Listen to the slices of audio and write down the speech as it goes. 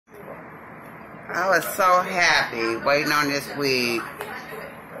I was so happy waiting on this wig.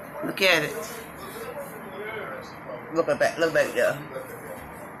 Look at it. Look at that. Look back there.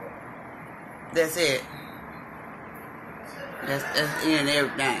 That's it. That's in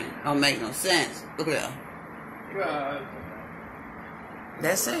everything. Don't make no sense. Look at that.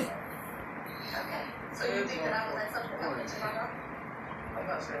 That's it. So you think that I will let something come into my room?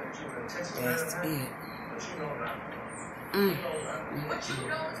 That's it. What you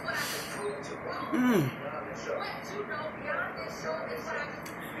know is what I can prove to you. What you know beyond this show is what I can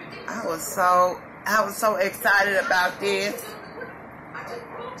prove. I was so excited about this. I just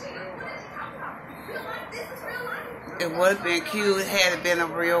proved to you what it's talking about. Real life, this is real life. It would have been cute had it been a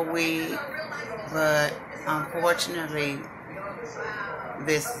real wig, but unfortunately,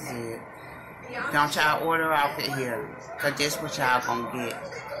 this is it. Don't y'all order off it here, cause this what y'all gonna get.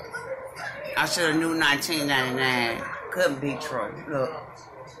 I should have knew $19.99 couldn't be true. Look.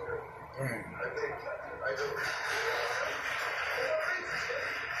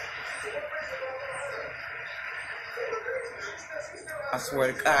 I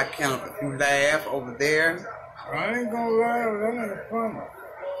swear to God, Kenneth, if you laugh over there. I ain't gonna laugh, that ain't funny.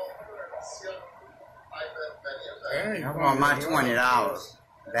 I want my $20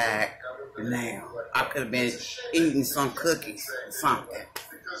 back now. I could have been eating some cookies or something.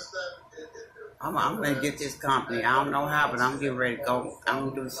 I'm going to get this company. I don't know how, but I'm getting ready to go. I'm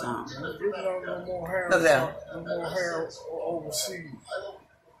going to do something. No more hair. Look there. No more hair overseas.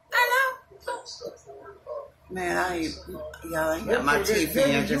 I know. Man, y'all ain't got my teeth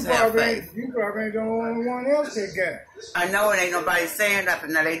in. Just have faith. You probably ain't the only one else that got it. I know it ain't nobody saying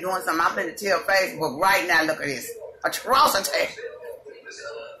nothing. Now they doing something. I'm finna tell Facebook right now. Look at this atrocity.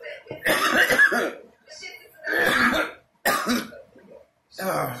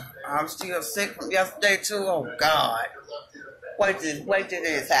 I'm still sick from yesterday too. Oh God! Wait till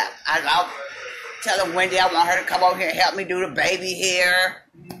this happen. I'll tell her Wendy I want her to come over here and help me do the baby hair.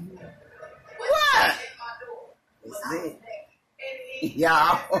 What? It's it.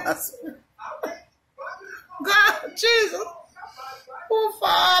 Y'all. God, Jesus. Oh,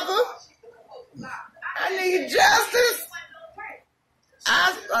 Father. I need justice.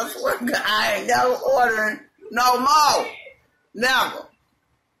 I swear to God, I ain't never ordering no more. Never.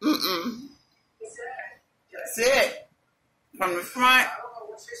 That's it. From the front.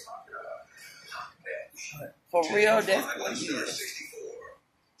 For real, that's what it is.